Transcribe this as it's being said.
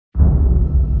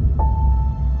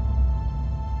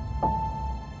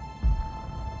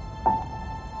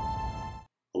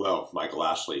Michael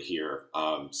Ashley here.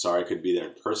 Sorry I couldn't be there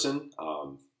in person.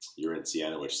 You're in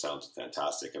Siena, which sounds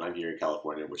fantastic, and I'm here in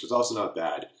California, which is also not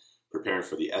bad, preparing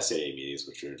for the SAA meetings,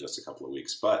 which are in just a couple of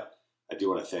weeks. But I do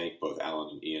want to thank both Alan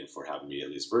and Ian for having me, at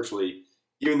least virtually,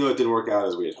 even though it didn't work out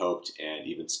as we had hoped, and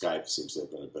even Skype seems to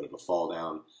have been a bit of a fall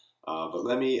down. But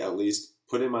let me at least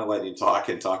put in my lightning talk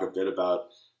and talk a bit about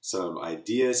some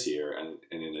ideas here, and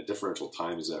in a differential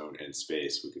time zone and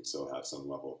space, we could still have some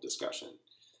level of discussion.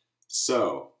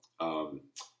 So,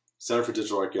 Center for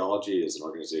Digital Archaeology is an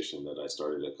organization that I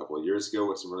started a couple of years ago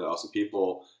with some really awesome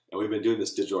people, and we've been doing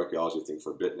this digital archaeology thing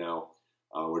for a bit now.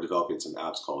 We're developing some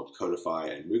apps called Codify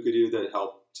and Mookadoo that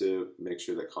help to make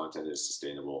sure that content is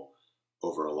sustainable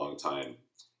over a long time.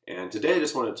 And today I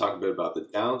just wanted to talk a bit about the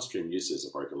downstream uses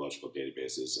of archaeological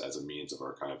databases as a means of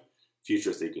our kind of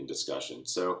future thinking discussion.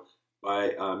 So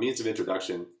by means of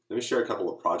introduction, let me share a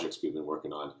couple of projects we've been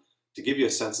working on to give you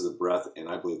a sense of the breadth and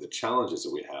I believe the challenges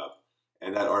that we have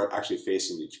and that are actually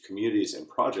facing the communities and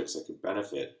projects that could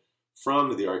benefit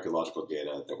from the archaeological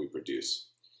data that we produce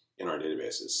in our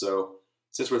databases. So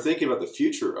since we're thinking about the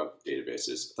future of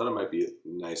databases, I thought it might be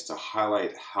nice to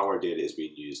highlight how our data is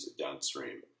being used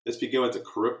downstream. Let's begin with the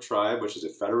Karuk tribe, which is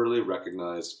a federally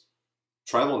recognized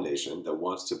tribal nation that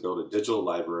wants to build a digital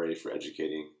library for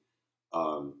educating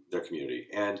their community.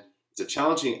 And it's a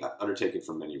challenging undertaking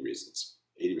for many reasons.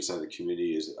 80% of the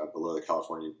community is below the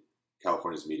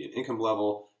California's median income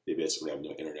level. They basically have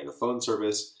no internet or phone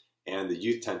service, and the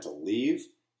youth tend to leave,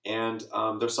 and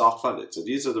they're soft funded. So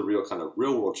these are the real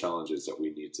world challenges that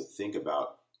we need to think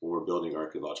about when we're building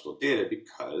archaeological data,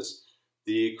 because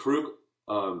the Karuk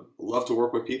love to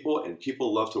work with people, and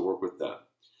people love to work with them.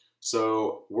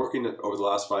 So working over the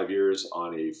last 5 years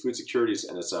on a food securities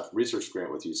NSF research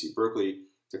grant with UC Berkeley,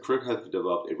 the Karuk has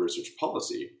developed a research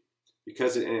policy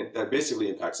because that basically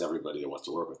impacts everybody that wants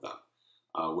to work with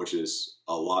them, which is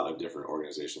a lot of different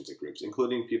organizations and groups,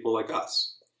 including people like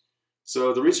us.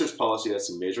 So the research policy has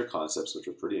some major concepts which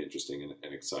are pretty interesting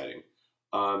and exciting.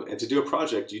 And to do a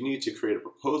project, you need to create a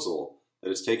proposal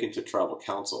that is taken to tribal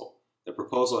council. The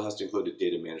proposal has to include a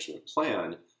data management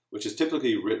plan, which is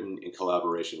typically written in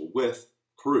collaboration with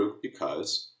Karuk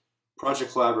because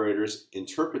project collaborators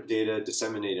interpret data,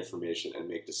 disseminate information, and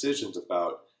make decisions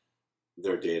about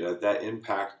their data that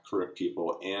impact Karuk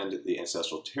people and the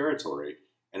ancestral territory,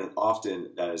 and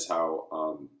often that is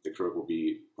how the Karuk will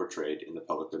be portrayed in the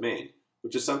public domain,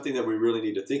 which is something that we really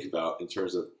need to think about in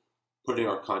terms of putting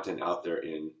our content out there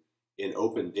in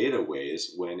open data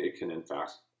ways when it can in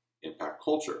fact impact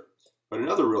culture. But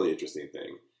another really interesting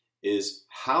thing is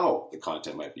how the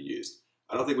content might be used.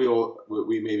 I don't think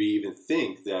we maybe even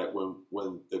think that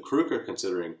when the Karuk are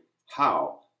considering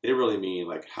how, they really mean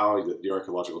like how the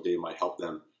archaeological data might help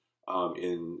them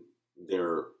in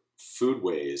their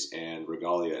foodways and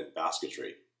regalia and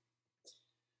basketry.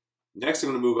 Next, I'm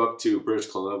going to move up to British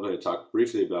Columbia to talk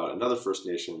briefly about another First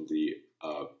Nation, the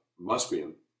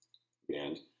Musqueam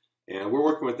Band, and we're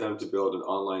working with them to build an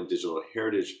online digital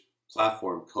heritage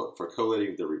platform for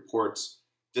collating their reports,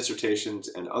 dissertations,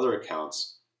 and other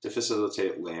accounts to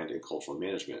facilitate land and cultural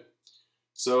management.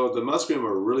 So the Musqueam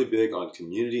are really big on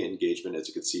community engagement, as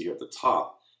you can see here at the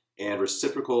top, and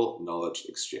reciprocal knowledge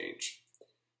exchange.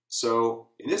 So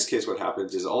in this case, what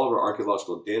happens is all of our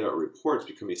archaeological data or reports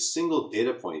become a single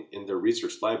data point in their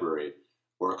research library,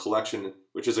 or a collection,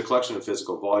 which is a collection of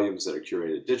physical volumes that are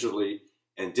curated digitally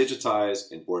and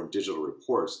digitized and born digital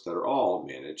reports that are all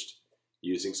managed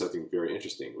using something very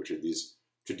interesting, which are these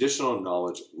traditional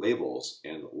knowledge labels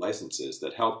and licenses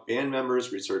that help band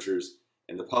members, researchers,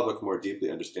 and the public more deeply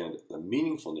understand the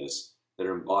meaningfulness that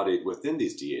are embodied within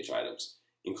these DH items,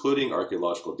 including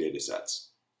archaeological data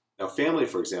sets. Now, family,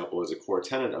 for example, is a core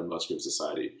tenet of Musqueam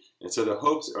society, and so the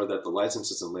hopes are that the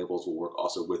licenses and labels will work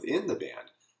also within the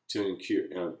band to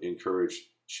encourage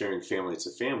sharing family to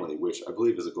family, which I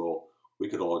believe is a goal we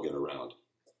could all get around.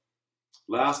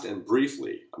 Last and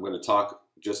briefly, I'm going to talk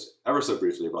just ever so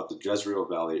briefly about the Jezreel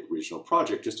Valley Regional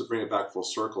Project, just to bring it back full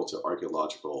circle to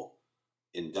archaeological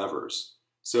endeavors.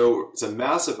 So it's a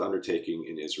massive undertaking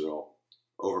in Israel,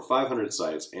 over 500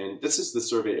 sites, and this is the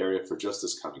survey area for just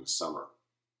this coming summer.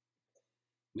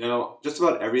 Now, just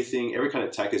about everything, every kind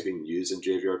of tech is being used in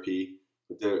JVRP,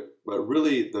 but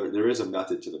really there is a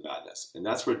method to the madness, and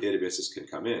that's where databases can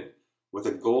come in, with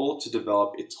a goal to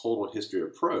develop a total history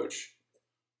approach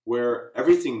where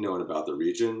everything known about the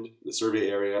region, the survey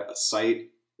area, a site,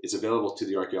 is available to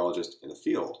the archaeologist in the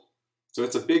field. So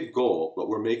it's a big goal, but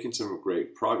we're making some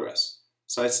great progress.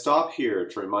 So I stop here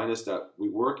to remind us that we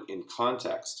work in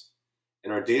context,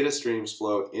 and our data streams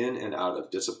flow in and out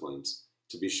of disciplines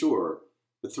to be sure,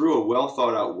 But through a well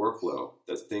thought out workflow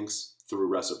that thinks through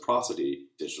reciprocity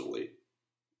digitally,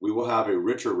 we will have a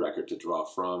richer record to draw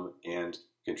from and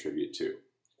contribute to.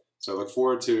 So I look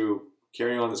forward to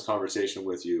carrying on this conversation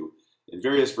with you in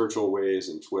various virtual ways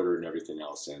and Twitter and everything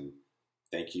else. And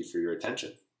thank you for your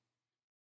attention.